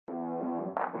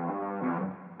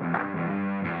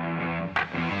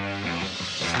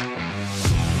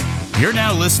You're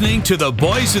now listening to the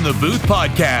Boys in the Booth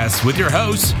podcast with your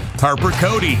hosts, Harper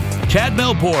Cody, Chad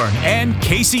Melbourne, and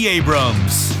Casey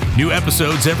Abrams. New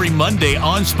episodes every Monday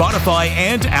on Spotify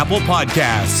and Apple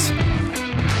Podcasts.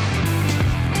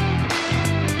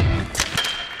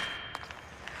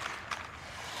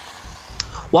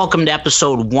 Welcome to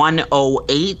episode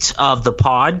 108 of the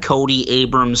pod. Cody,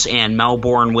 Abrams, and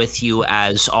Melbourne with you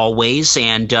as always.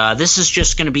 And this is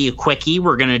just going to be a quickie.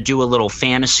 We're going to do a little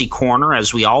fantasy corner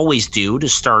as we always do to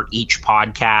start each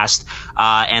podcast.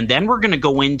 And then we're going to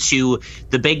go into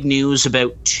the big news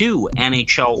about two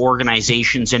NHL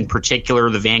organizations in particular,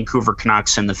 the Vancouver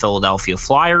Canucks and the Philadelphia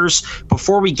Flyers.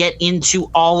 Before we get into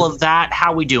all of that,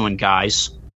 how we doing,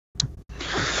 guys?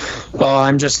 Well,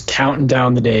 I'm just counting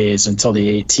down the days until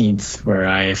the 18th where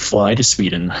I fly to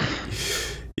Sweden.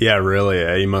 Yeah,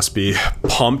 really. You must be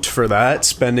pumped for that,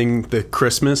 spending the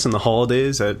Christmas and the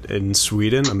holidays in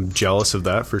Sweden. I'm jealous of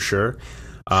that for sure.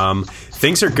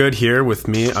 Things are good here with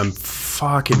me. I'm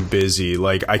fucking busy.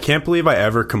 Like, I can't believe I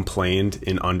ever complained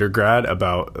in undergrad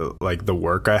about like the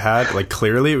work I had. Like,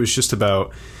 clearly it was just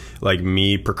about like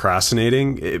me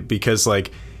procrastinating because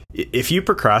like, if you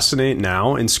procrastinate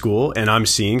now in school, and I'm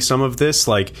seeing some of this,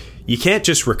 like, you can't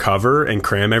just recover and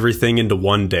cram everything into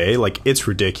one day. Like, it's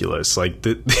ridiculous. Like,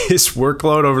 this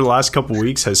workload over the last couple of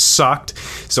weeks has sucked.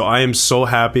 So I am so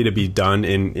happy to be done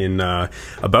in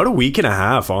about a week and a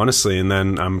half, honestly. And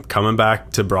then I'm coming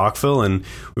back to Brockville, and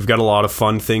we've got a lot of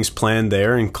fun things planned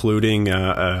there, including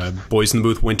Boys in the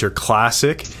Booth Winter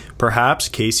Classic. Perhaps,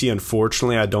 Casey,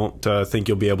 unfortunately, I don't think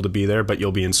you'll be able to be there, but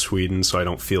you'll be in Sweden, so I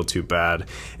don't feel too bad.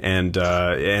 And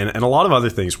a lot of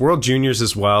other things. World Juniors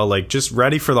as well, like just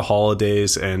ready for the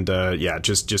holidays, and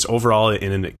just overall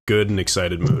in a good and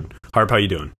excited mood. Harp, how you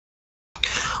doing?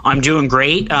 I'm doing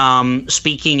great.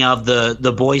 Speaking of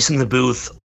the Boys in the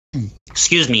Booth,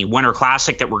 Winter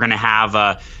Classic that we're going to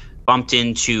have bumped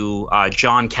into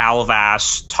John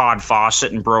Calavas, Todd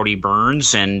Fawcett, and Brody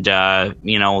Burns, and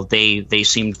they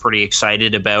seemed pretty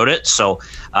excited about it. So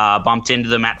bumped into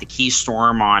them at the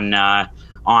Keystorm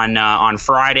on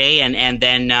Friday, and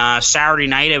then Saturday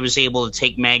night I was able to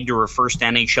take Meg to her first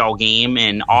NHL game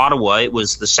in Ottawa. It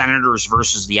was the Senators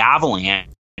versus the Avalanche.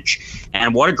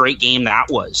 And what a great game that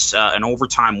was. An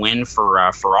overtime win for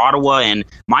Ottawa, and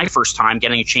my first time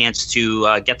getting a chance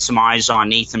to get some eyes on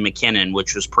Nathan MacKinnon,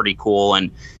 which was pretty cool, and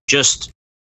just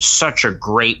such a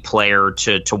great player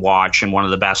to watch and one of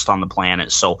the best on the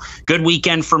planet. So good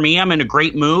weekend for me. I'm in a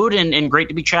great mood and great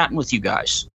to be chatting with you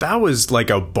guys. That was like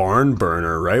a barn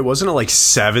burner, right? Wasn't it like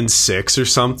 7-6 or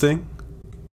something?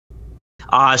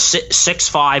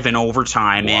 6-5 in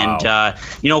overtime. Wow.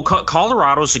 And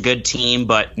Colorado's a good team,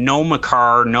 but no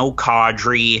Makar, no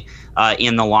Kadri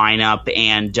in the lineup,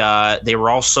 and they're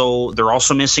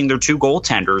also missing their two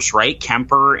goaltenders, right?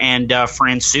 Kemper and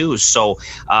Francouz. So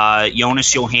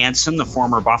Jonas Johansson, the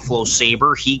former Buffalo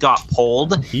Sabre, he got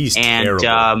pulled. He's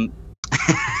terrible.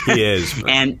 He is.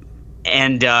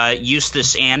 And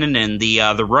Justus Annunen,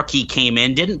 the rookie, came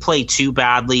in, didn't play too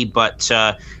badly, but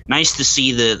nice to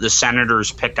see the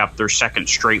Senators pick up their second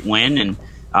straight win, and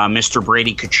Mr.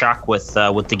 Brady Tkachuk with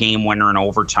the game winner in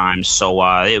overtime. So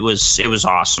it was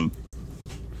awesome.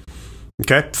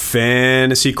 Okay,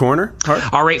 fantasy corner.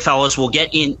 All right, fellas, we'll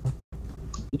get in.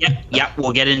 Yeah,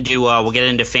 we'll get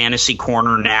into fantasy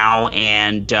corner now,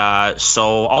 and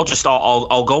so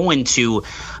I'll go into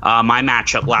my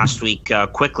matchup last week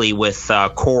quickly with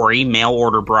Corey, mail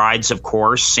order brides, of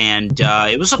course, and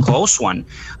it was a close one.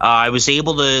 I was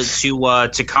able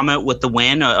to come out with the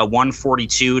win, a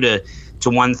 142 to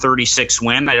 136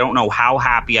 win. I don't know how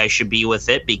happy I should be with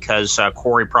it because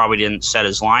Corey probably didn't set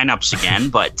his lineups again,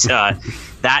 but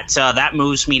that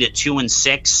moves me to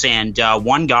 2-6. And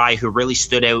one guy who really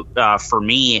stood out for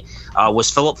me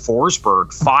was Philip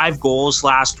Forsberg. 5 goals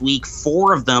last week,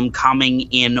 4 of them coming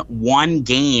in one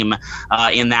game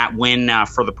in that win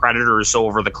for the Predators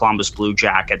over the Columbus Blue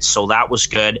Jackets. So that was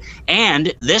good.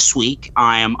 And this week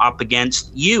I am up against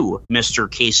you,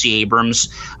 Mr. Casey Abrams.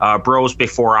 Bros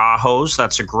Before Ahos.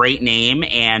 That's a great name,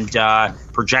 and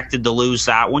projected to lose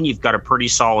that one. You've got a pretty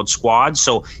solid squad.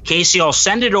 So, Casey, I'll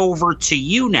send it over to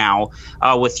you now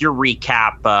with your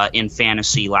recap in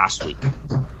fantasy last week.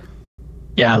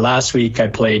 Yeah, last week I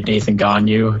played Nathan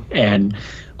Gagne, and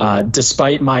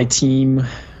despite my team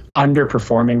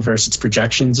underperforming versus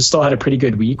projections. It still had a pretty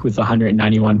good week with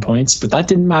 191 points, but that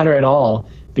didn't matter at all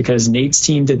because Nate's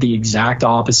team did the exact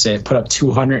opposite, put up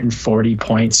 240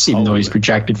 points, even though he's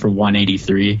projected for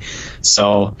 183.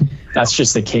 So that's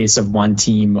just the case of one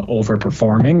team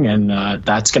overperforming, and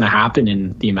that's going to happen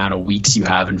in the amount of weeks you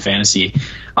have in fantasy.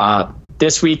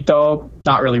 This week, though,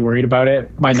 not really worried about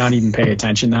it. Might not even pay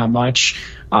attention that much.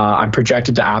 I'm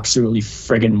projected to absolutely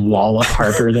friggin' wallop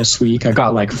Harper this week. I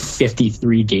got like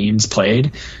 53 games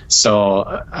played.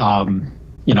 So,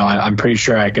 I'm pretty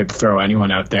sure I could throw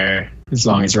anyone out there as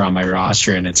long as you're on my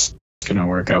roster, and it's going to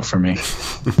work out for me.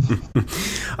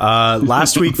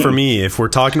 Last week for me, if we're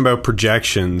talking about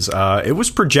projections, it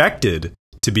was projected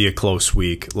to be a close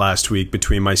week last week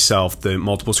between myself, the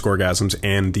Multiple Scoregasms,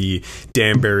 and the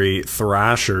Danbury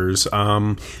Thrashers.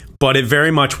 But it very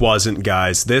much wasn't,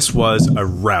 guys. This was a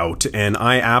rout, and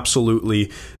I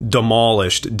absolutely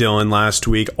demolished Dylan last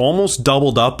week. Almost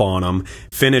doubled up on him.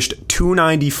 Finished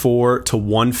 294 to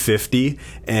 150,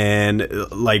 and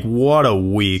like, what a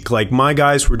week. Like, my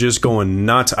guys were just going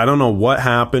nuts. I don't know what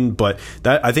happened, but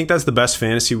I think that's the best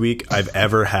fantasy week I've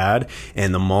ever had,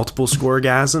 and the Multiple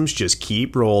Scoregasms just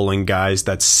keep rolling, guys.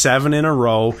 That's 7 in a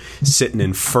row, sitting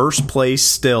in first place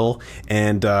still,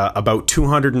 and about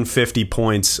 250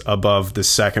 points above the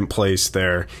second place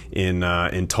there in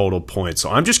total points. So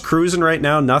I'm just cruising right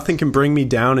now. Nothing can bring me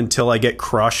down until I get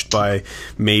crushed by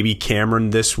maybe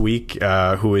Cameron this week,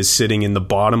 who is sitting in the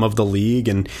bottom of the league.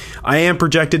 And I am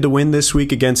projected to win this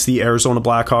week against the Arizona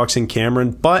Blackhawks and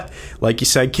Cameron. But like you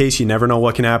said, Case, you never know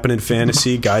what can happen in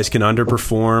fantasy. Guys can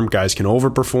underperform. Guys can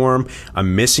overperform.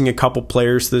 I'm missing a couple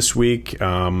players this week,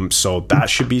 so that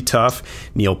should be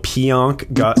tough. Neil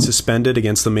Pionk got suspended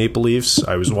against the Maple Leafs.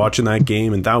 I was watching that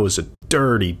game, and that was a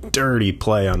dirty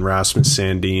play on Rasmus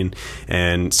Sandin,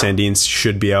 and Sandin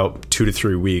should be out 2 to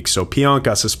 3 weeks. So Pionk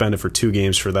got suspended for 2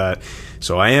 games for that.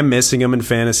 So I am missing him in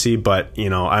fantasy, but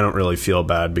I don't really feel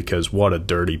bad because what a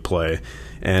dirty play.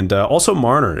 And also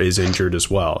Marner is injured as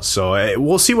well. So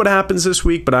we'll see what happens this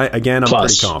week, but I'm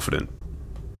pretty confident.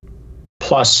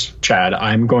 Plus, Chad,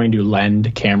 I'm going to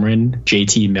lend Cameron,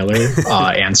 JT Miller,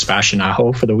 and Sebastian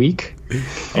Aho for the week.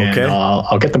 And okay.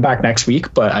 I'll get them back next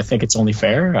week, but I think it's only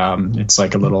fair. It's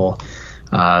like a little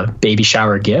baby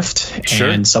shower gift, sure.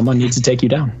 And someone needs to take you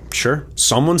down. Sure.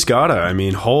 Someone's gotta. I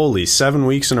mean, holy, 7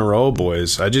 weeks in a row,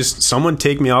 boys. Someone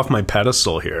take me off my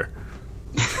pedestal here.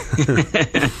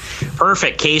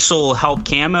 Perfect. Case will help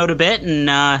Cam out a bit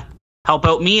and help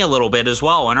out me a little bit as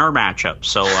well in our matchup.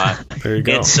 So there you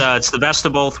go. It's the best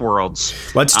of both worlds.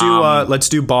 Let's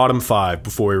do bottom 5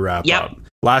 before we wrap up.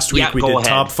 Last week we did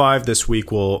top 5. This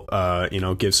week we'll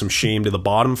give some shame to the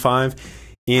bottom 5.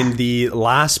 In the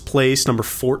last place, number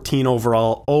 14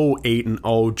 overall,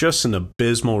 0-8-0, just an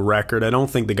abysmal record. I don't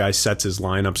think the guy sets his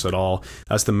lineups at all.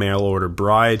 That's the mail order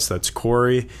brides. That's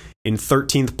Corey. In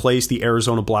 13th place, the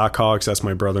Arizona Blackhawks. That's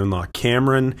my brother-in-law,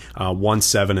 Cameron,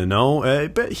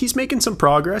 1-7-0. But he's making some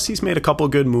progress. He's made a couple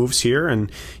of good moves here,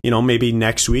 and maybe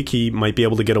next week he might be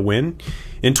able to get a win.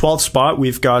 In 12th spot,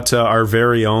 we've got our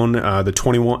very own, the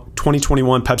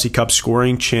 2021 Pepsi Cup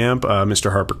scoring champ,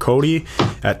 Mr. Harper Cody,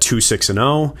 at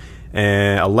 2-6-0.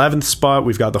 And 11th spot,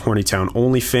 we've got the Hornytown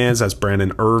OnlyFans. That's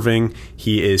Brandon Irving.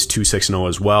 He is 2-6-0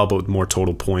 as well, but with more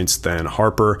total points than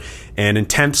Harper. And in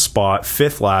 10th spot,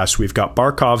 5th last, we've got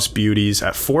Barkov's Beauties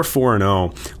at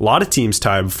 4-4-0. A lot of teams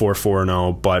tied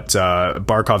 4-4-0, but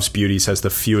Barkov's Beauties has the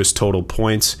fewest total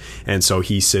points, and so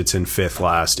he sits in 5th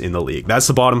last in the league. That's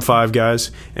the bottom 5,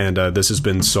 guys, and this has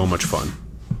been so much fun.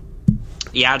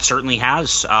 Yeah, it certainly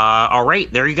has. All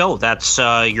right, there you go. That's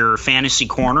your fantasy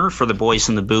corner for the Boys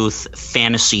in the Booth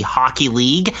Fantasy Hockey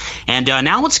League. And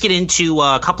now let's get into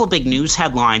a couple of big news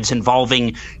headlines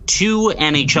involving 2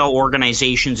 NHL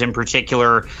organizations in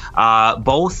particular,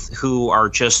 both who are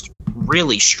just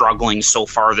really struggling so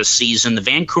far this season, the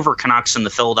Vancouver Canucks and the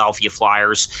Philadelphia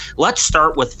Flyers. Let's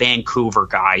start with Vancouver,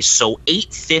 guys. So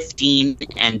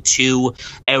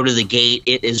 8-15-2 out of the gate.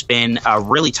 It has been a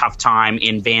really tough time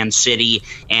in Van City,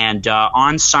 and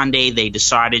on Sunday they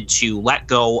decided to let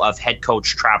go of head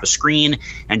coach Travis Green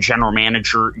and general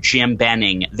manager Jim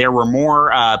Benning. There were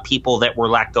more people that were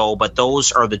let go, but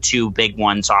those are the 2 big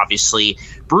ones, obviously.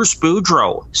 Bruce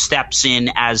Boudreau steps in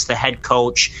as the head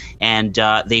coach, and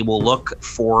they will look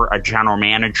for a general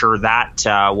manager. That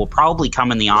will probably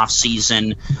come in the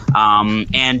offseason.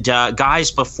 And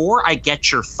guys, before I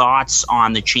get your thoughts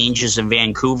on the changes in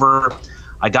Vancouver,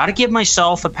 I got to give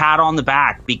myself a pat on the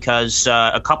back because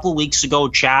a couple of weeks ago,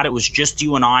 Chad, it was just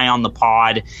you and I on the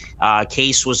pod.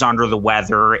 Case was under the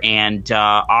weather, and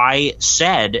I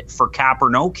said, for cap or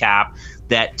no cap,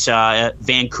 that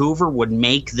Vancouver would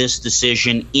make this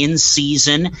decision in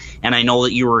season, and I know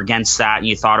that you were against that and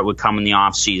you thought it would come in the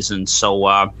off season. So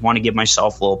want to give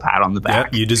myself a little pat on the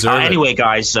back. Yeah, you deserve it. Anyway,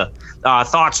 guys,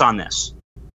 thoughts on this?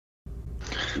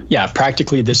 Yeah,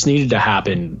 practically this needed to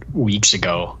happen weeks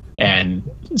ago. And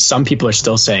some people are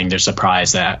still saying they're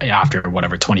surprised that after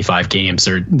 25 games,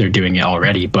 they're doing it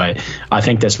already. But I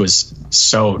think this was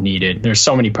so needed. There's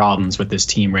so many problems with this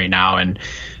team right now. And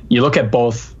you look at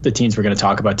both the teams we're going to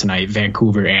talk about tonight,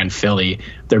 Vancouver and Philly,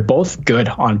 they're both good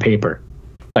on paper.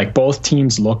 Like, both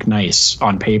teams look nice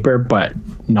on paper, but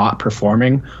not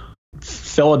performing.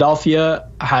 Philadelphia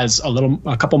has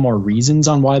a couple more reasons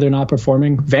on why they're not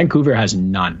performing. Vancouver has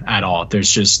none at all.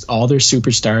 There's just all their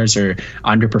superstars are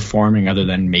underperforming, other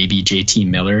than maybe JT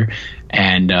Miller.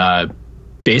 And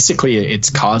basically it's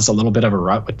caused a little bit of a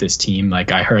rut with this team.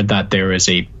 Like, I heard that there was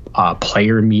a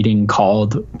player meeting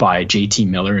called by JT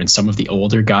Miller and some of the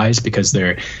older guys because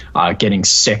they're getting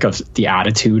sick of the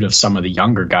attitude of some of the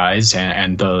younger guys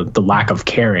and the lack of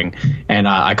caring. And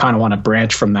I kind of want to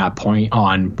branch from that point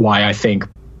on why I think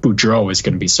Boudreau is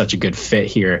going to be such a good fit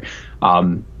here.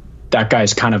 That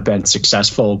guy's kind of been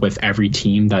successful with every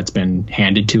team that's been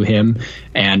handed to him,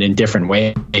 and in different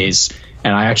ways.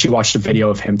 And I actually watched a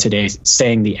video of him today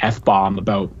saying the F-bomb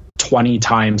about 20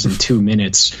 times in 2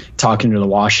 minutes, talking to the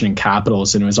Washington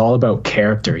Capitals, and it was all about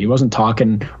character. He wasn't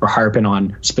talking or harping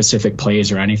on specific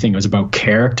plays or anything. It was about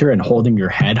character and holding your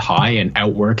head high and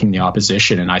outworking the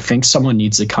opposition. And I think someone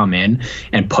needs to come in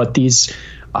and put these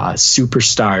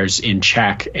superstars in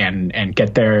check and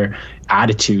get their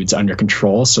attitudes under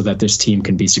control so that this team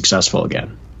can be successful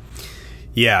again.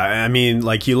 Yeah, I mean,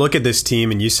 like, you look at this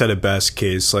team and you said it best,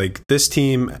 Case. Like, this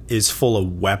team is full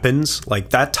of weapons. Like,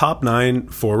 that top 9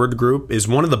 forward group is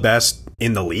one of the best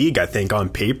in the league, I think, on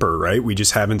paper, right? We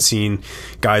just haven't seen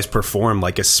guys perform,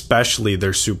 like, especially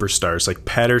their superstars like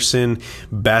Pettersson,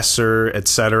 Besser,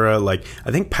 etc. Like,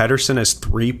 I think Pettersson has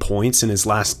 3 points in his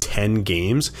last 10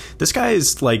 games. This guy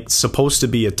is, like, supposed to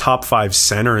be a top 5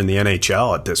 center in the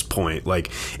NHL at this point.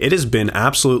 Like, it has been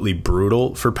absolutely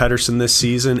brutal for Pettersson this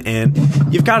season, and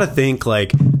you've got to think,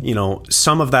 like, you know,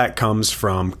 some of that comes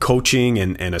from coaching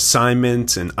and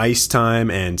assignments and ice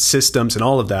time and systems and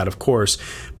all of that, of course.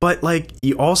 But, like,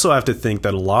 you also have to think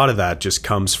that a lot of that just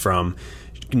comes from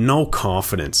no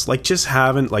confidence, like just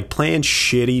having, like, playing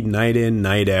shitty night in,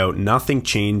 night out, nothing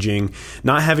changing,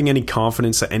 not having any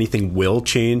confidence that anything will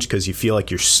change because you feel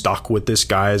like you're stuck with this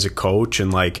guy as a coach.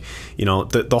 And, like, you know,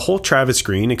 the whole Travis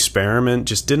Green experiment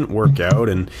just didn't work out.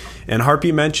 And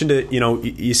Harpy mentioned it, you know,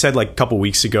 you said like a couple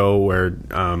weeks ago where,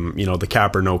 you know, the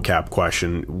cap or no cap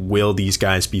question, will these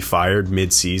guys be fired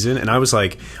mid-season? And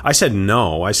I said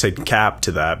no. I said cap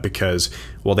to that because,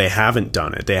 well, they haven't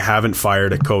done it. They haven't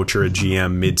fired a coach or a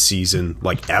GM mid-season,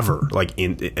 like, ever, like,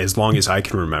 in as long as I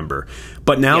can remember.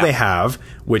 But now they have,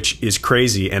 which is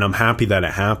crazy, and I'm happy that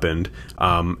it happened.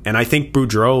 And I think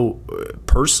Boudreau,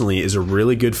 personally, is a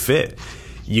really good fit.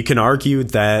 You can argue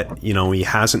that, you know, he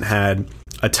hasn't had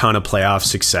a ton of playoff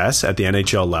success at the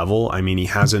NHL level. I mean, he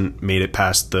hasn't made it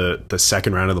past the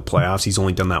second round of the playoffs. He's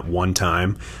only done that one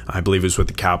time. I believe it was with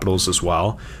the Capitals as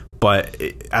well. But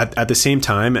at the same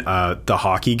time, the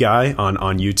hockey guy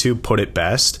on YouTube put it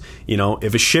best. You know,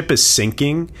 if a ship is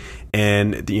sinking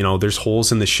and, you know, there's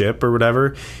holes in the ship or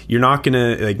whatever, you're not going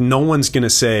to, like, no one's going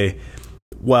to say,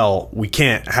 well, we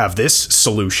can't have this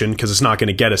solution because it's not going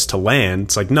to get us to land.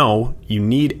 It's like, no, you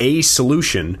need a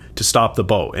solution to stop the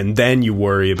boat. And then you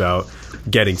worry about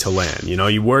getting to land. You know,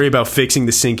 you worry about fixing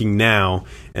the sinking now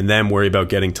and then worry about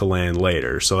getting to land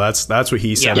later. So that's what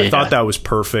he said. Yeah. I thought that was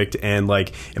perfect. And,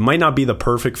 like, it might not be the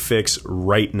perfect fix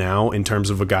right now in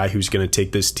terms of a guy who's going to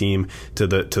take this team to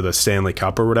the Stanley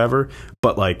Cup or whatever.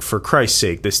 But, like, for Christ's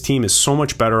sake, this team is so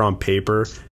much better on paper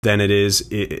than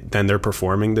than they're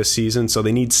performing this season. So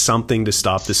they need something to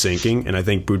stop the sinking. And I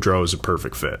think Boudreau is a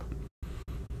perfect fit.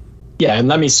 Yeah, and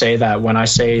let me say that when I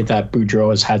say that Boudreau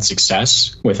has had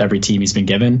success with every team he's been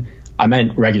given, I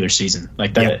meant regular season.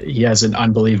 Like that, He has an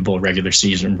unbelievable regular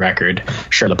season record.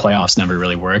 Sure, the playoffs never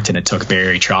really worked, and it took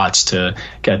Barry Trotz to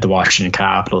get the Washington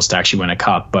Capitals to actually win a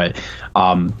cup. But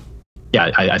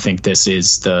I think this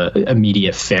is the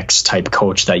immediate fix type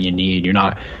coach that you need. You're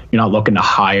not looking to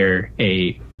hire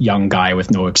a young guy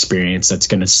with no experience that's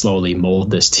going to slowly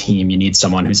mold this team. You need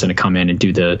someone who's going to come in and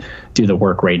do the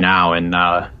work right now. And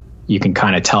you can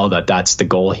kind of tell that that's the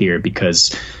goal here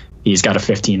because he's got a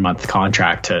 15-month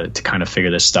contract to kind of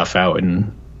figure this stuff out.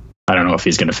 And I don't know if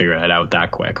he's going to figure it out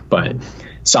that quick, but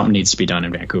something needs to be done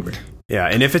in Vancouver. Yeah,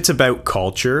 and if it's about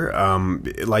culture,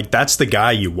 like, that's the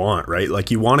guy you want, right? Like,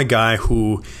 you want a guy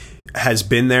who has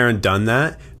been there and done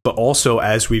that, but also,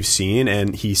 as we've seen,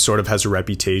 and he sort of has a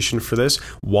reputation for this,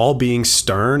 while being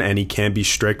stern, and he can be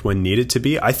strict when needed to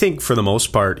be, I think for the most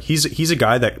part, he's a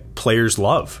guy that players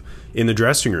love in the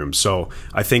dressing room. So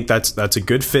I think that's a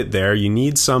good fit there. You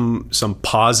need some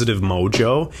positive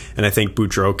mojo, and I think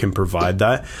Boudreau can provide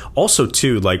that. Also,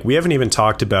 too, like, we haven't even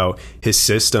talked about his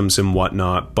systems and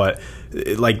whatnot, but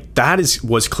like that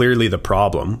was clearly the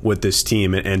problem with this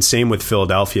team, and same with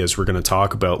Philadelphia, as we're going to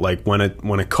talk about. Like, when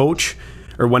a coach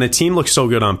or when a team looks so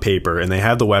good on paper and they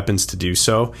have the weapons to do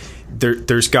so,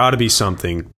 there's got to be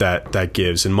something that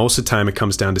gives. And most of the time it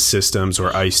comes down to systems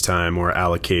or ice time or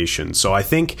allocation. So I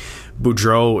think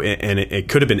Boudreau, and it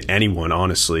could have been anyone,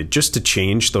 honestly, just to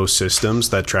change those systems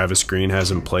that Travis Green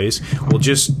has in place will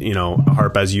just,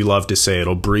 Harp, as you love to say,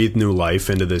 it'll breathe new life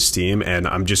into this team. And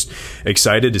I'm just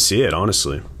excited to see it,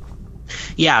 honestly.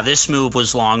 Yeah, this move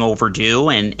was long overdue,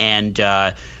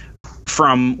 and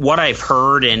from what I've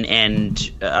heard and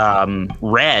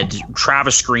read,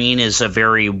 Travis Green is a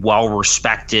very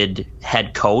well-respected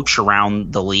head coach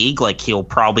around the league. Like, he'll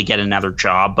probably get another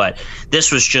job, but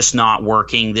this was just not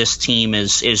working. This team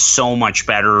is so much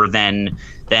better than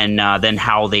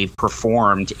how they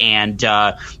performed. And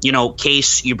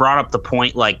Case, you brought up the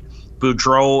point, like,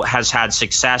 Boudreau has had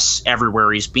success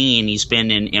everywhere he's been. He's been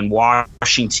in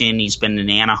Washington, he's been in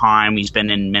Anaheim, he's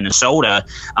been in Minnesota,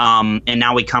 and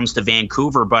now he comes to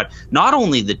Vancouver. But not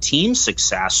only the team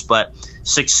success, but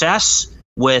success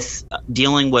with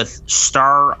dealing with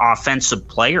star offensive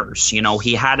players.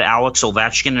 He had Alex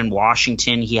Ovechkin in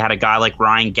Washington. He had a guy like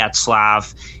Ryan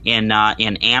Getzlaf in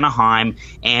Anaheim,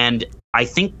 and I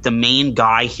think the main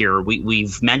guy here,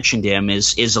 we've mentioned him,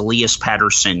 is Elias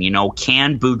Pettersson.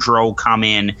 Can Boudreau come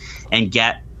in and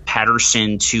get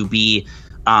Pettersson to be,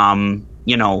 the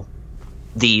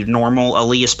normal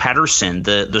Elias Pettersson,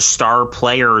 the star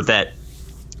player that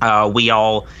we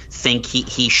all think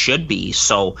he should be?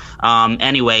 So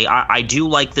anyway, I do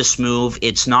like this move.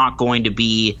 It's not going to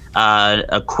be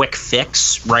a quick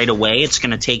fix right away. It's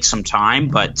going to take some time,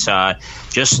 but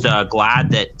just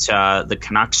glad that the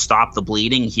Canucks stop the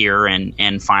bleeding here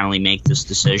and finally make this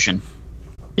decision.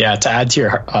 Yeah, to add to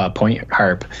your point,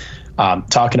 Harp,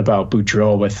 talking about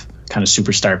Boudreau with kind of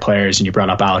superstar players, and you brought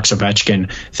up Alex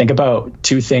Ovechkin. Think about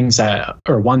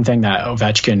one thing that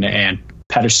Ovechkin and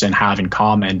Pettersson have in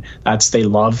common. That's they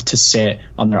love to sit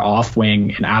on their off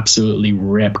wing and absolutely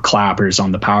rip clappers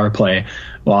on the power play.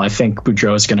 Well, I think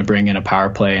Boudreau is going to bring in a power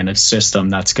play and a system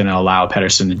that's going to allow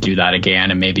Pettersson to do that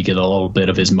again and maybe get a little bit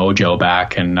of his mojo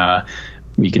back, and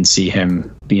we can see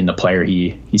him being the player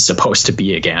he's supposed to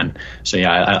be again. So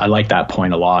yeah, I like that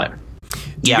point a lot.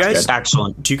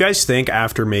 Excellent. Do you guys think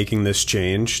after making this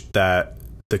change that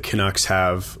the Canucks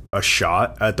have a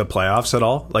shot at the playoffs at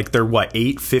all? Like, they're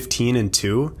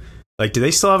 8-15-2. Like, do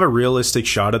they still have a realistic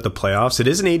shot at the playoffs? It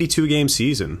is an 82-game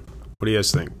season. What do you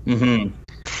guys think? Mm-hmm.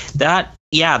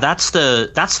 That's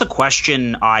the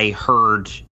question I heard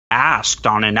asked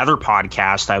on another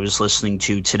podcast I was listening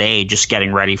to today, just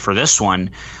getting ready for this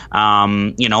one.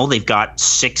 They've got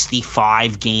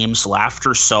 65 games left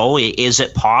or so. Is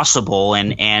it possible?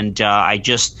 And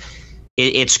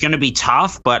it's going to be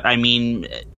tough, but I mean,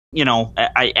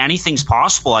 anything's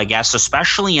possible, I guess,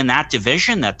 especially in that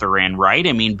division that they're in, right?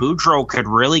 I mean, Boudreau could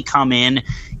really come in,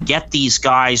 get these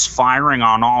guys firing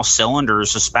on all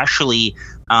cylinders, especially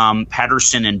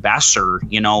Pettersson and Besser,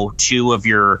 two of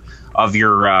your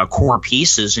core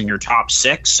pieces in your top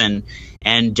six, and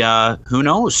who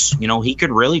knows? He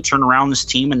could really turn around this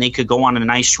team and they could go on a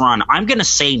nice run. I'm going to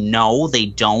say no, they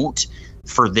don't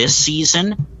for this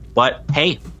season. But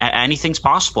hey, anything's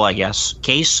possible, I guess.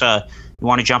 Case, you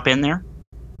want to jump in there?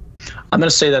 I'm going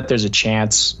to say that there's a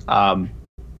chance,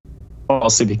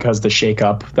 mostly because the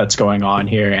shakeup that's going on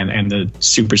here and the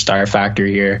superstar factor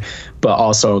here. But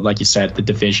also, like you said, the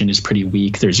division is pretty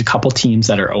weak. There's a couple teams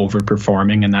that are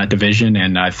overperforming in that division,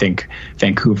 and I think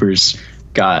Vancouver's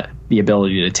got the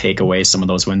ability to take away some of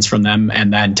those wins from them.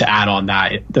 And then to add on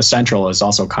that, the Central is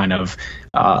also kind of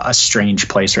a strange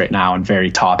place right now and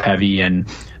very top heavy, and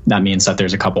that means that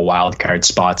there's a couple wild card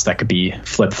spots that could be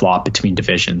flip-flop between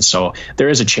divisions. So there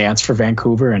is a chance for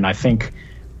Vancouver, and I think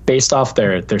based off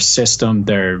their system,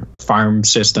 their farm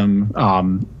system,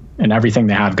 and everything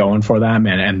they have going for them,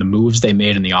 and the moves they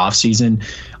made in the offseason,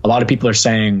 a lot of people are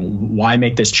saying, why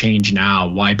make this change now?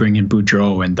 Why bring in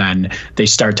Boudreau? And then they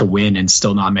start to win and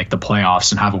still not make the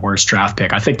playoffs and have a worse draft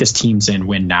pick. I think this team's in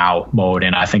win now mode,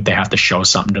 and I think they have to show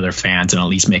something to their fans and at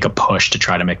least make a push to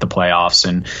try to make the playoffs.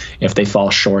 And if they fall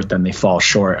short, then they fall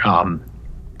short.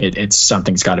 It's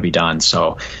something's got to be done.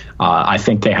 So I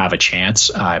think they have a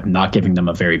chance. I'm not giving them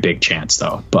a very big chance,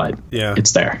 though, but yeah,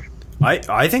 it's there.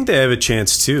 I think they have a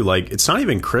chance too. Like, it's not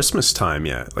even Christmas time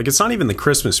yet. Like, it's not even the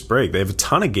Christmas break. They have a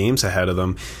ton of games ahead of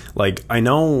them. Like, I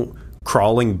know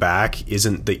crawling back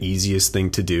isn't the easiest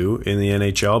thing to do in the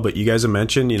NHL, but you guys have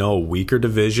mentioned, a weaker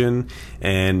division,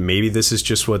 and maybe this is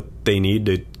just what they need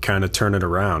to kind of turn it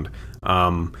around.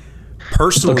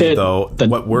 Personally, though,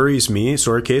 what worries me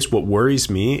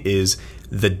is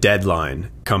the deadline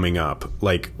coming up.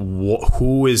 Like,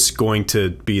 who is going to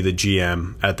be the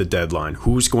GM at the deadline?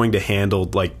 Who's going to handle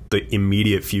like the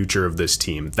immediate future of this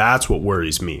team? That's what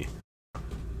worries me.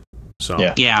 So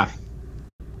yeah.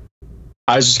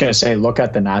 I was just going to say, look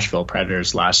at the Nashville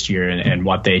Predators last year and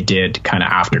what they did kind of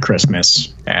after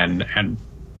Christmas and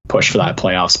push for that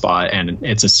playoff spot. And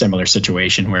it's a similar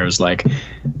situation where it was like,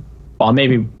 well,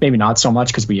 maybe not so much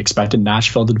because we expected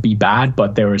Nashville to be bad,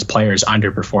 but there was players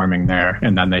underperforming there,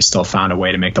 and then they still found a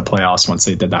way to make the playoffs once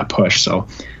they did that push. So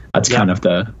that's kind of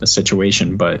the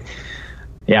situation. But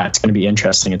yeah, it's going to be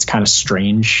interesting. It's kind of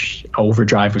strange.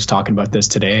 Overdrive was talking about this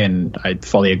today, and I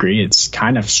fully agree. It's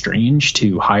kind of strange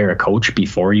to hire a coach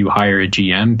before you hire a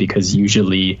GM, because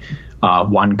usually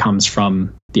one comes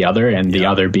from the other, and the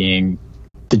other being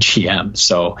the GM.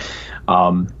 So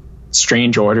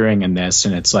strange ordering in this,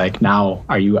 and it's like, now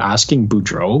are you asking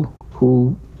Boudreau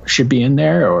who should be in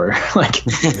there, or like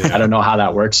I don't know how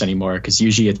that works anymore, because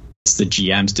usually it's the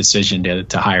GM's decision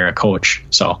to hire a coach.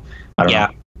 So I don't know.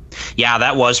 Yeah,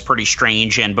 that was pretty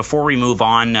strange. And before we move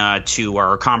on to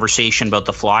our conversation about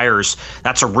the Flyers,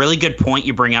 that's a really good point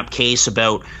you bring up, Case,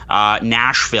 about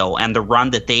Nashville and the run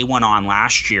that they went on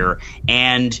last year.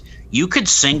 And you could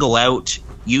single out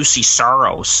UC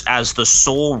Saros as the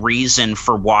sole reason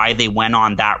for why they went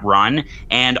on that run.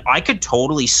 And I could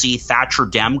totally see Thatcher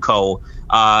Demko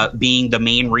being the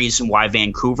main reason why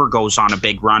Vancouver goes on a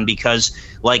big run, because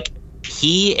like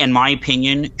he, in my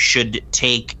opinion, should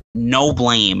take no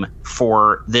blame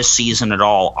for this season at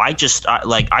all. I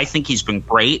think he's been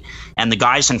great, and the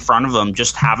guys in front of him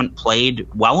just haven't played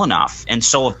well enough. And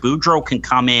so if Boudreau can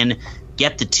come in,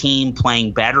 get the team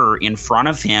playing better in front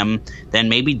of him, then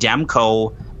maybe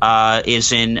Demko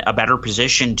is in a better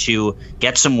position to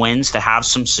get some wins, to have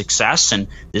some success, and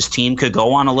this team could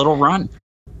go on a little run.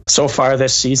 So far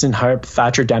this season, Harp,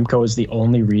 Thatcher Demko is the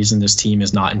only reason this team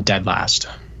is not in dead last.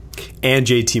 And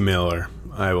JT Miller,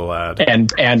 I will add,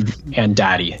 and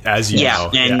Daddy, as you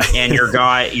know, and your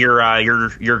guy,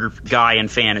 your guy in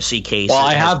fantasy, Case. Well,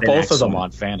 I have both of them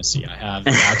on fantasy. I have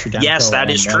Thatcher Demko. Yes, that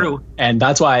is true, and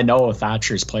that's why I know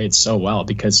Thatcher's played so well,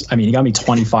 because I mean he got me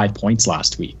 25 points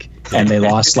last week, and they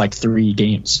lost like 3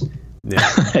 games.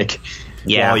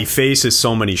 Yeah. Well, he faces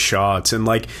so many shots, and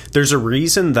like there's a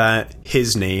reason that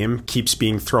his name keeps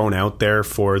being thrown out there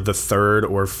for the 3rd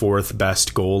or 4th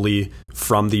best goalie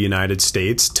from the United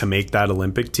States to make that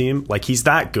Olympic team. Like, he's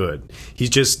that good. He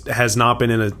just has not been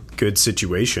in a good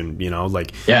situation,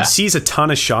 He sees a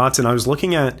ton of shots. And I was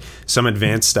looking at some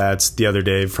advanced stats the other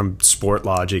day from Sport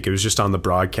Logic. It was just on the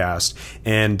broadcast,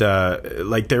 and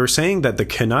they were saying that the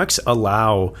Canucks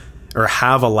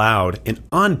have allowed an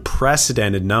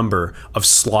unprecedented number of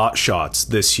slot shots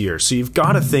this year. So you've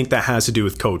got to think that has to do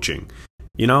with coaching.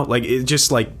 It's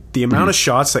just like the amount of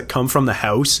shots that come from the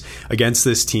house against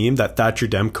this team that Thatcher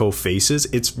Demko faces,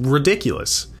 it's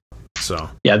ridiculous. So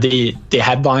yeah, the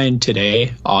headline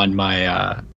today on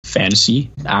my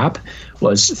fantasy app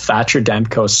was Thatcher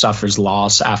Demko suffers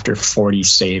loss after 40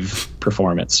 save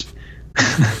performance.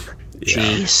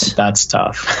 Jeez. That's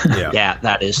tough. Yeah,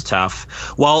 that is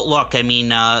tough. Well, look, I mean,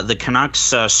 the Canucks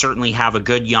certainly have a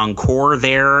good young core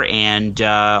there, and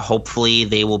hopefully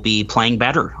they will be playing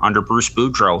better under Bruce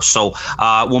Boudreau. So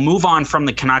we'll move on from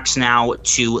the Canucks now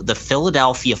to the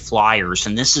Philadelphia Flyers,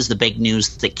 and this is the big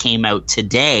news that came out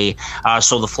today.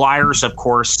 So the Flyers, of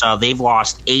course, they've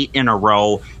lost 8 in a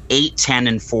row.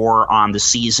 8-10-4 on the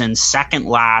season, second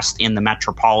last in the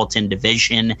Metropolitan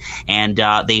Division, and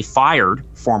they fired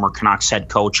former Canucks head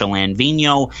coach Alain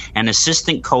Vigneault and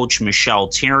assistant coach Michel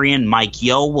Therrien. Mike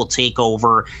Yeo will take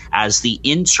over as the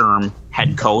interim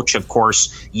head coach. Of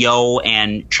course, Yeo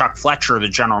and Chuck Fletcher, the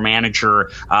general manager,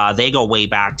 they go way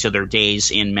back to their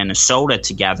days in Minnesota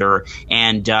together.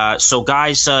 And so,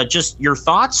 guys, just your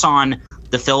thoughts on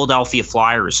the Philadelphia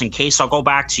Flyers. In Case, I'll go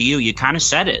back to you. You kind of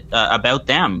said it about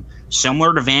them.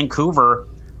 Similar to Vancouver,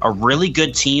 a really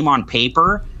good team on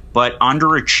paper, but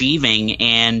underachieving.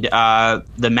 And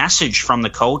the message from the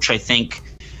coach, I think,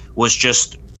 was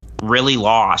just really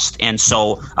lost. And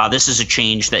so this is a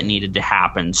change that needed to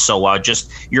happen. So just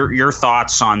your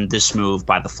thoughts on this move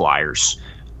by the Flyers.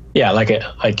 Yeah,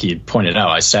 like you pointed out,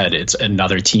 I said it's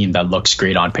another team that looks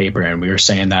great on paper, and we were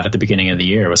saying that at the beginning of the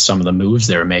year with some of the moves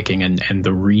they were making and the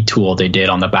retool they did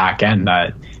on the back end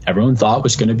that everyone thought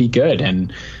was going to be good,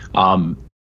 and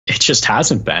it just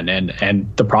hasn't been.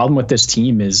 And the problem with this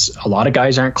team is a lot of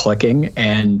guys aren't clicking,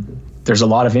 and there's a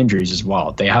lot of injuries as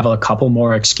well. They have a couple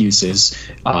more excuses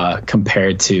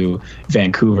compared to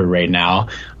Vancouver right now.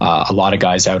 A lot of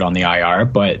guys out on the IR,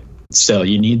 but still,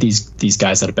 you need these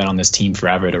guys that have been on this team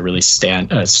forever to really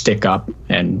stick up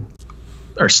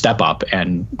or step up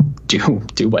and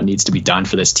do what needs to be done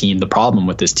for this team. The problem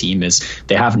with this team is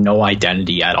they have no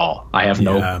identity at all. I have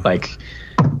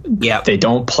they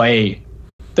don't play.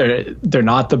 They're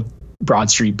not the Broad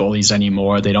Street Bullies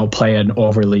anymore. They don't play an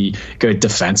overly good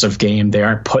defensive game. They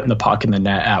aren't putting the puck in the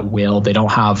net at will. They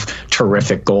don't have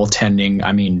terrific goaltending.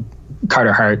 I mean,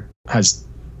 Carter Hart has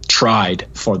tried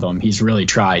for them. He's really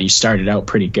tried. He started out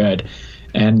pretty good,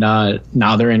 and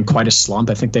now they're in quite a slump.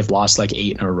 I think they've lost like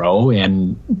 8 in a row,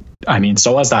 and I mean,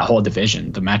 so has that whole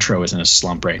division. The Metro is in a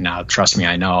slump right now. Trust me,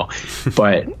 I know.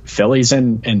 But Philly's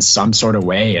in some sort of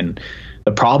way, and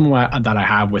the problem that I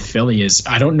have with Philly is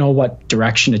I don't know what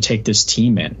direction to take this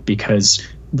team in, because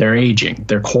they're aging.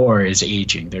 Their core is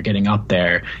aging. They're getting up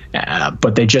there,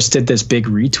 but they just did this big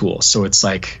retool. So it's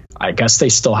like, I guess they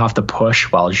still have to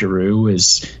push while Giroux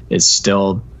is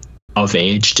still of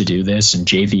age to do this, and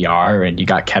JVR, and you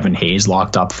got Kevin Hayes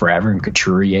locked up forever, and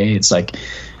Couturier. It's like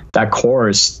that core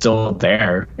is still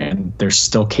there, and they're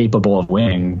still capable of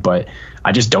winning, but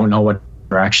I just don't know what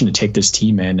direction to take this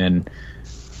team in. And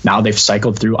now they've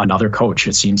cycled through another coach.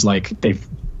 It seems like they've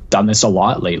done this a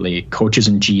lot lately. Coaches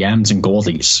and GMs and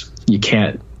goalies.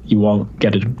 You won't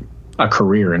get a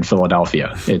career in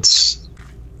Philadelphia. It's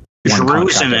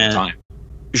Giroux's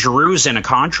in a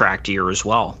contract year as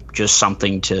well. Just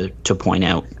something to point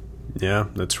out. Yeah,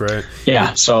 that's right.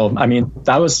 Yeah, so I mean,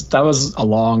 that was a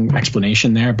long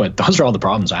explanation there, but those are all the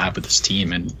problems I have with this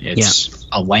team, and it's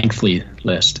a lengthy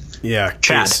list. Yeah,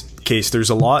 Chad. Case, there's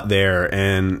a lot there,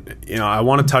 and I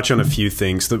want to touch on a few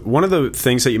things. One of the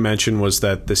things that you mentioned was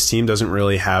that this team doesn't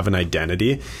really have an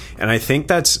identity, and I think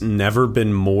that's never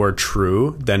been more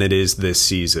true than it is this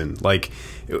season. Like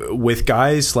with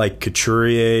guys like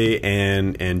Couturier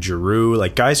and Giroux,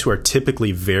 like guys who are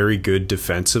typically very good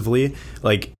defensively,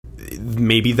 like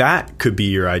maybe that could be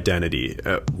your identity.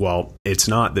 Well, it's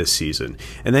not this season.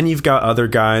 And then you've got other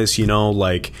guys,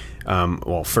 like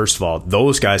first of all,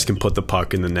 those guys can put the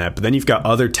puck in the net, but then you've got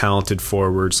other talented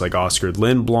forwards like Oscar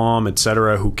Lindblom,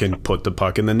 etc., who can put the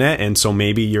puck in the net, and so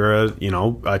maybe you're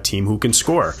a team who can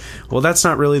score. Well, that's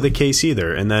not really the case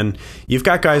either. And then you've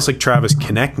got guys like Travis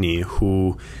Konechny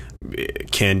who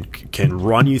can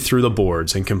run you through the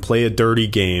boards and can play a dirty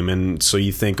game, and so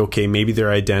you think, okay, maybe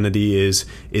their identity is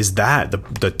that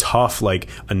the tough, like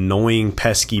annoying,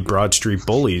 pesky Broad Street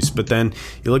Bullies. But then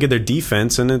you look at their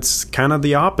defense and it's kind of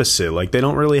the opposite. Like they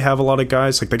don't really have a lot of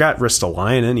guys. Like they got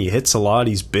Ristolainen, he hits a lot,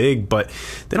 he's big, but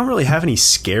they don't really have any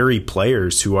scary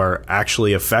players who are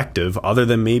actually effective other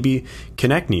than maybe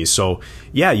Konechny. So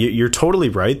yeah, you're totally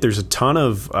right. There's a ton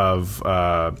of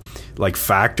like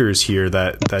factors here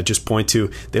that just point to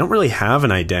they don't really have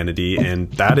an identity, and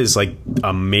that is like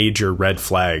a major red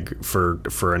flag for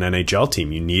an NHL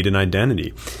team. You need an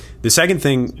identity. The second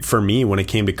thing for me when it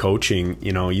came to coaching,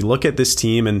 you look at this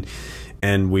team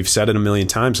and we've said it a million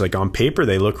times, like on paper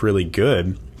they look really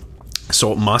good.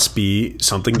 So it must be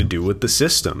something to do with the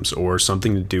systems or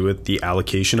something to do with the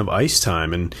allocation of ice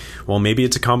time. And well, maybe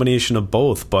it's a combination of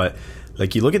both, but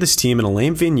like you look at this team, and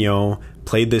Alain Vigneault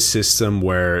played this system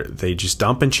where they just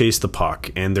dump and chase the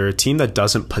puck, and they're a team that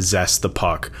doesn't possess the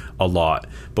puck a lot.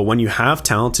 But when you have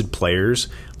talented players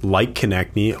like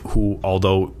Konechny, who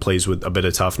although plays with a bit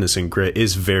of toughness and grit,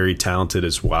 is very talented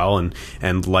as well,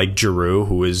 and like Giroux,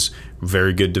 who is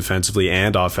very good defensively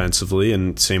and offensively,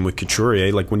 and same with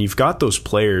Couturier. Like when you've got those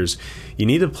players, you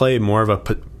need to play more of a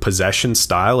possession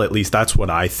style. At least that's what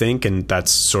I think, and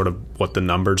that's sort of what the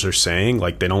numbers are saying.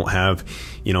 Like they don't have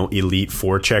elite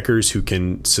forecheckers who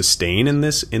can sustain in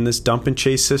this dump and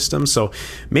chase system. So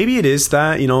maybe it is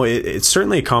that it's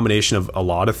certainly a combination of a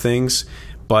lot of things.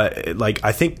 But like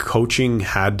I think coaching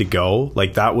had to go.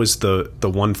 Like that was the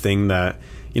one thing that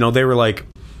they were like,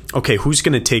 okay, who's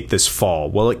going to take this fall?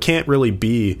 Well, it can't really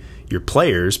be your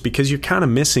players because you're kind of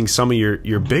missing some of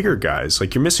your bigger guys.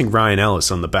 Like you're missing Ryan Ellis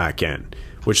on the back end,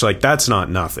 which like that's not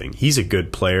nothing. He's a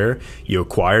good player. You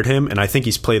acquired him, and I think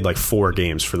he's played like 4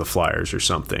 games for the Flyers or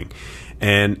something.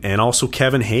 And also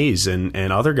Kevin Hayes and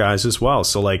other guys as well.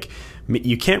 So like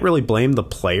you can't really blame the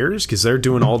players because they're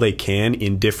doing all they can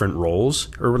in different roles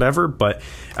or whatever. But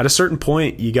at a certain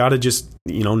point, you got to just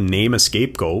name a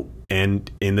scapegoat.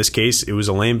 And in this case, it was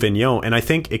Alain Vigneault. And I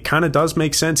think it kind of does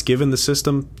make sense given the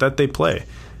system that they play.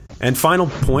 And final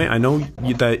point, I know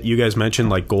that you guys mentioned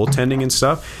like goaltending and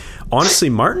stuff. Honestly,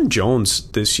 Martin Jones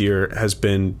this year has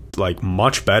been like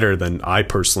much better than I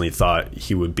personally thought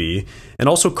he would be. And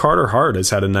also Carter Hart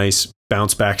has had a nice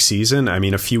bounce back season. I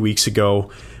mean, a few weeks ago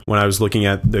when I was looking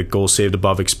at the goals saved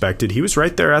above expected, he was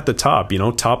right there at the top,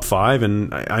 top 5.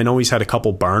 And I know he's had a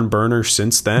couple barn burners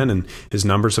since then and his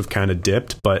numbers have kind of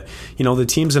dipped, but the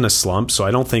team's in a slump, so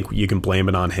I don't think you can blame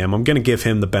it on him. I'm going to give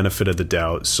him the benefit of the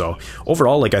doubt. So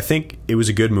overall, I think it was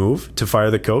a good move to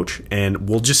fire the coach, and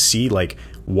we'll just see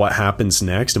what happens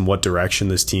next and what direction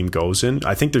this team goes in.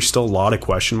 I think there's still a lot of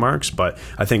question marks, but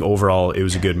I think overall it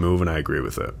was a good move and I agree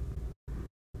with it.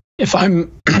 If I'm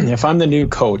the new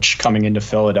coach coming into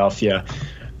Philadelphia,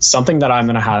 something that I'm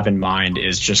going to have in mind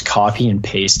is just copy and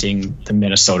pasting the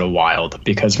Minnesota Wild,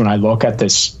 because when I look at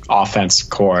this offense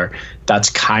core,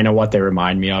 that's kind of what they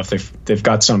remind me of. They've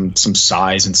got some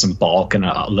size and some bulk and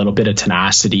a little bit of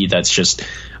tenacity that's just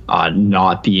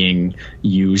not being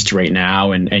used right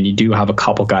now. And you do have a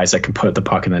couple guys that can put the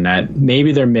puck in the net.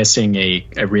 Maybe they're missing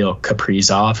a real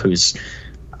Kaprizov who's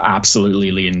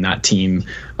absolutely leading that team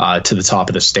to the top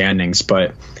of the standings.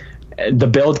 But the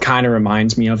build kind of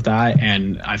reminds me of that.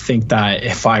 And I think that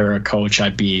if I were a coach,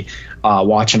 I'd be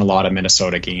watching a lot of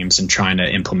Minnesota games and trying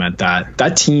to implement that.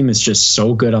 That team is just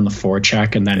so good on the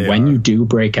forecheck. And then when you do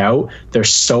break out, they're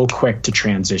so quick to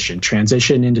transition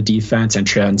into defense and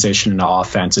transition into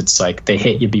offense. It's like they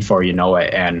hit you before you know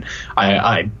it. And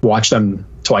I watched them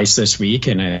twice this week,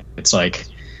 and it's like,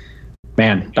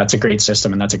 man, that's a great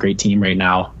system and that's a great team right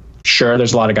now. Sure,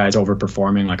 there's a lot of guys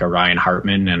overperforming, like a Ryan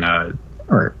Hartman and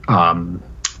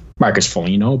Marcus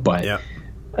Foligno, but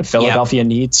Philadelphia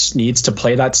needs to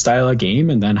play that style of game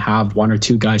and then have one or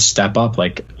two guys step up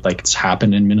like it's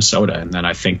happened in Minnesota. And then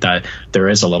I think that there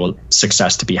is a little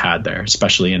success to be had there,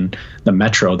 especially in the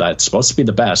Metro that's supposed to be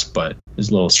the best, but is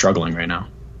a little struggling right now.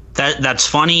 That's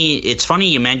funny. It's funny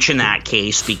you mention that,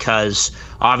 Case, because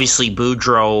obviously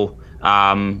Boudreau,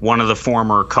 one of the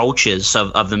former coaches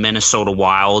of the Minnesota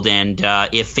Wild. And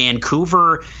if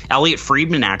Vancouver, Elliot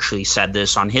Friedman actually said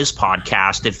this on his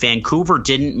podcast, if Vancouver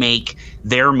didn't make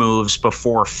their moves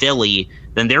before Philly,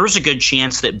 then there was a good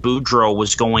chance that Boudreau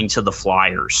was going to the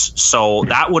Flyers. So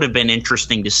that would have been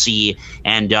interesting to see.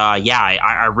 And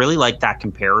I really like that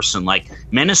comparison. Like,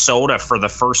 Minnesota, for the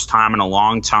first time in a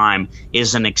long time,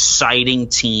 is an exciting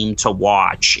team to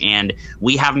watch. And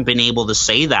we haven't been able to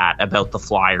say that about the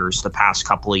Flyers the past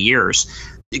couple of years.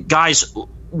 Guys,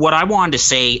 what I wanted to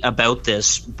say about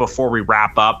this before we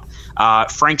wrap up,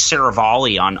 Frank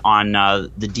Saravalli on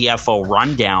the DFO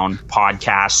Rundown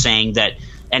podcast saying that,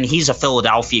 and he's a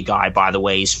Philadelphia guy, by the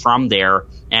way. He's from there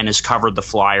and has covered the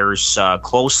Flyers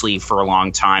closely for a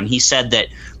long time. He said that,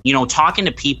 talking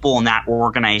to people in that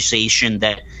organization,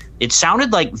 that it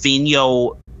sounded like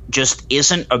Vigneault just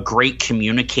isn't a great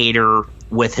communicator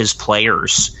with his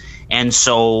players. And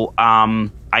so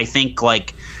I think,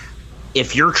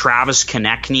 if you're Travis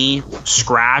Konechny,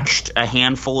 scratched a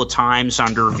handful of times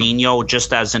under Vigneault,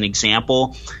 just as an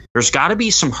example, there's got to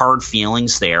be some hard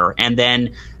feelings there. And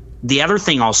then the other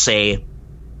thing I'll say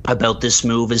about this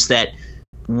move is that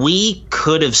we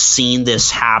could have seen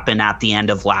this happen at the end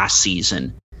of last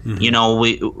season.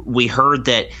 Mm-hmm. We heard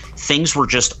that things were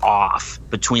just off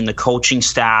between the coaching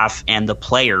staff and the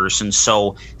players. And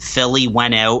so Philly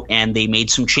went out and they made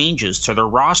some changes to their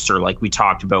roster, like we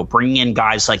talked about, bringing in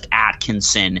guys like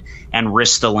Atkinson and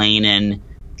Ristolainen,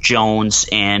 Jones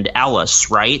and Ellis,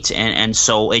 right? And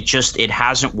so it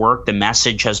hasn't worked. The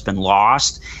message has been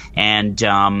lost, and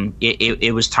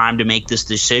it was time to make this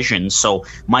decision. So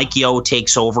Mike Yeo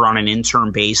takes over on an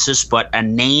interim basis, but a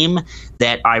name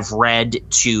that I've read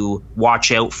to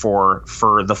watch out for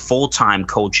the full-time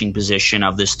coaching position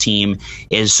of this team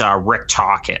is Rick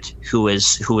Tocchet, who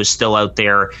is still out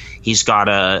there. He's got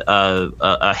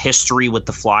a history with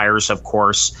the Flyers, of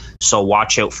course, so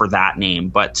watch out for that name.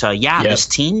 But this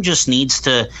team just needs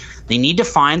to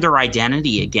find their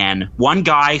identity again. One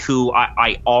guy who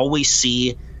I always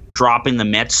see dropping the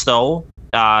mitts, though,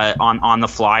 on the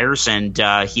Flyers, and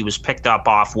he was picked up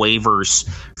off waivers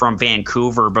from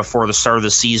Vancouver before the start of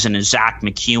the season, is Zach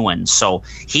McEwen. So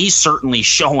he's certainly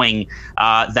showing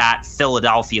that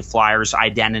Philadelphia Flyers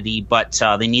identity, but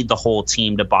they need the whole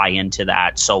team to buy into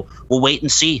that. So we'll wait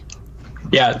and see.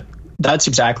 Yeah, that's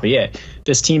exactly it.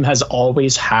 This team has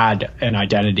always had an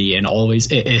identity, and always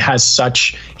it has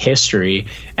such history.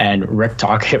 And Rick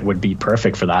Tocchet would be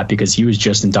perfect for that, because he was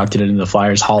just inducted into the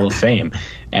Flyers Hall of Fame,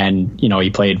 and he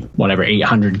played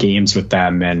 800 games with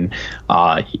them, and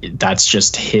that's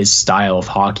just his style of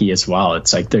hockey as well.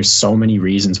 It's like there's so many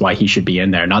reasons why he should be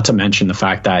in there. Not to mention the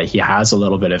fact that he has a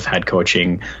little bit of head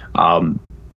coaching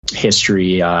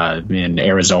history in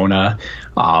Arizona,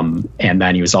 and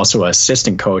then he was also an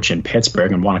assistant coach in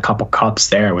Pittsburgh and won a couple cups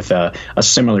there with a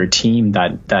similar team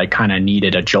that kind of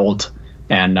needed a jolt.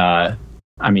 And I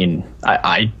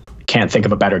can't think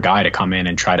of a better guy to come in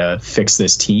and try to fix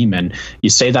this team. And you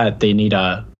say that they need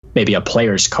maybe a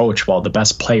player's coach. Well, the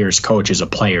best player's coach is a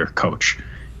player coach,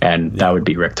 and that would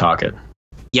be Rick Tocchet.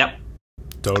 Yep,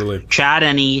 totally. Chad,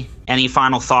 any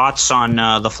final thoughts on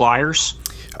the Flyers?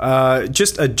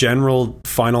 Just a general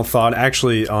final thought,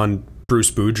 actually, on Bruce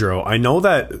Boudreau. I know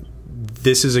that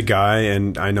this is a guy,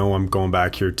 and I know I'm going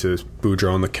back here to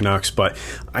Boudreau and the Canucks, but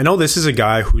I know this is a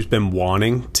guy who's been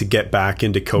wanting to get back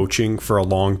into coaching for a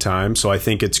long time. So I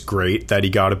think it's great that he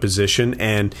got a position.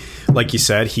 And like you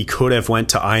said, he could have went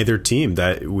to either team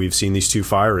that we've seen these two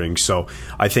firings. So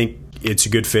I think it's a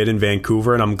good fit in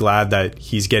Vancouver, and I'm glad that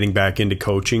he's getting back into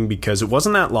coaching, because it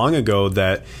wasn't that long ago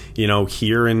that,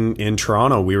 here in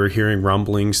Toronto, we were hearing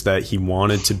rumblings that he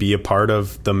wanted to be a part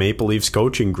of the Maple Leafs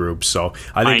coaching group. So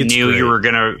I knew you were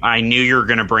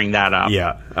gonna bring that up.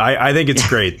 Yeah, I think it's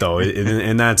great though,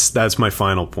 and that's my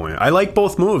final point. I like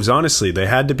both moves, honestly. They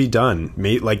had to be done.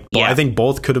 I think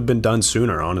both could have been done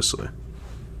sooner, honestly.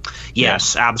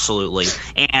 Yes, absolutely.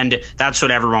 And that's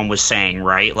what everyone was saying,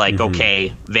 right?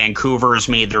 Okay, Vancouver's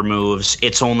made their moves.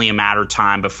 It's only a matter of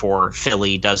time before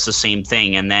Philly does the same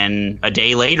thing. And then a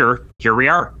day later, here we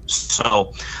are.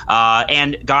 So,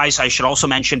 and guys, I should also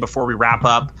mention before we wrap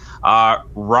up,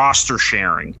 roster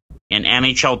sharing in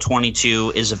NHL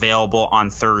 22 is available on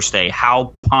Thursday.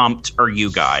 How pumped are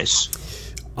you guys?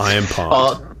 I am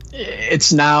pumped.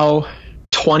 It's now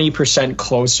 20%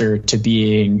 closer to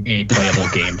being a playable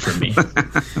game for me.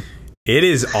 It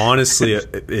is honestly,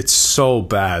 it's so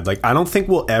bad. I don't think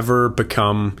we'll ever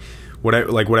become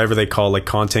whatever they call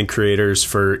content creators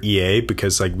for EA,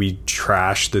 because we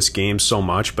trash this game so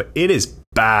much, but it is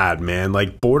bad, man.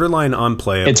 Borderline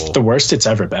unplayable. It's the worst it's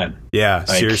ever been. Yeah,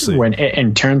 seriously. When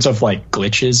in terms of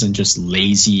glitches and just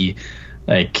lazy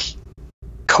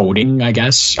coding, I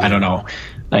guess. I don't know.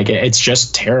 It's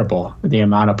just terrible, the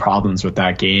amount of problems with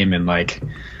that game. And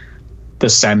the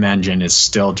SEM engine is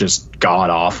still just god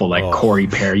awful. Corey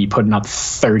Perry putting up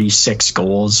 36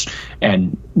 goals,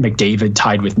 and McDavid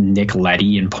tied with Nick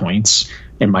Leddy in points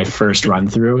in my first run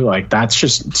through. That's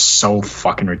just so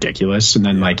fucking ridiculous. And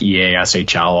then EA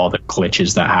SHL, all the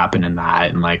glitches that happen in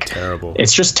that, and terrible.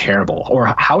 It's just terrible.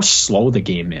 Or how slow the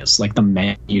game is, the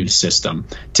menu system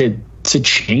to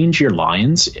change your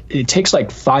lines. It takes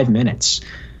 5 minutes.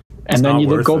 And then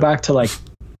you go back to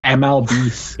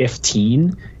MLB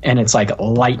 15, and it's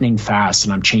lightning fast,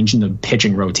 and I'm changing the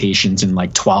pitching rotations in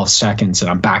 12 seconds,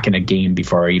 and I'm back in a game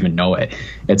before I even know it.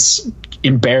 It's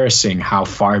embarrassing how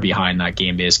far behind that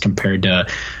game is compared to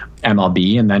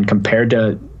MLB, and then compared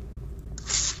to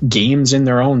games in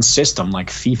their own system like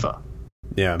FIFA.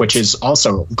 Yeah, which is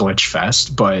also glitch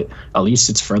fest, but at least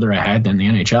it's further ahead than the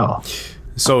NHL.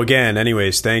 So again,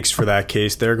 anyways, thanks for that,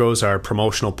 Case. There goes our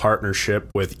promotional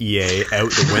partnership with EA out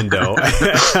the window,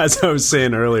 as I was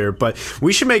saying earlier. But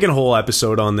we should make a whole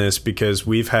episode on this, because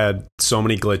we've had so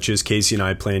many glitches, Casey and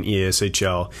I playing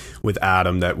EASHL with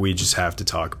Adam, that we just have to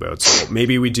talk about. So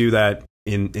maybe we do that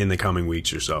in the coming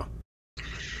weeks or so.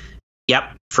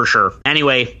 Yep, for sure.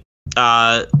 Anyway,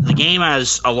 the game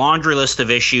has a laundry list of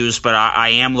issues, but I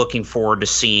am looking forward to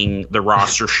seeing the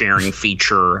roster sharing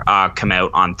feature come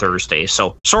out on Thursday.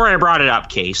 So sorry I brought it up,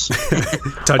 Case.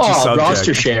 Touchy subject.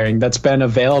 Roster sharing that's been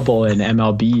available in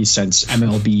MLB since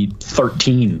MLB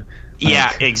 13.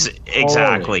 Yeah,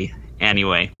 exactly.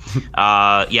 Anyway,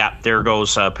 there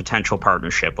goes a potential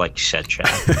partnership, like you said, Chad.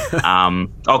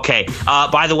 Okay.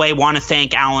 By the way, want to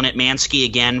thank Alan Atmansky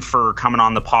again for coming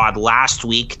on the pod last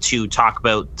week to talk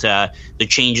about the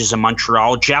changes in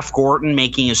Montreal. Jeff Gorton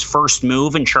making his first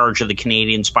move in charge of the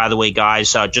Canadiens. By the way,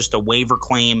 guys, just a waiver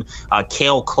claim.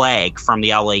 Cale Clegg from the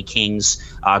LA Kings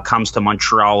comes to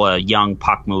Montreal, a young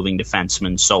puck-moving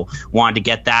defenseman. So wanted to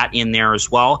get that in there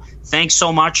as well. Thanks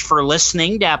so much for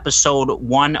listening to episode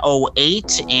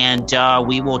 108, and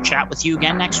we will chat with you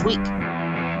again next week.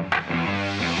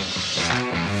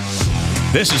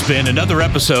 This has been another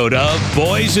episode of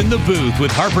Boys in the Booth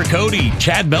with Harper Cody,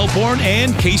 Chad Melbourne,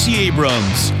 and Casey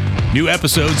Abrams. New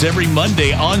episodes every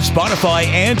Monday on Spotify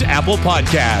and Apple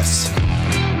Podcasts.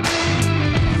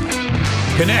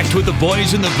 Connect with the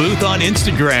Boys in the Booth on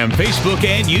Instagram, Facebook,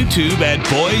 and YouTube at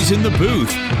Boys in the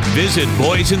Booth. Visit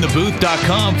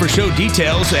boysinthebooth.com for show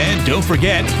details, and don't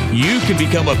forget, you can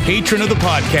become a patron of the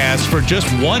podcast for just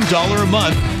 $1 a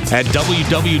month at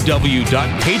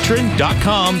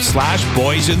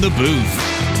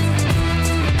www.patreon.com/boysinthebooth.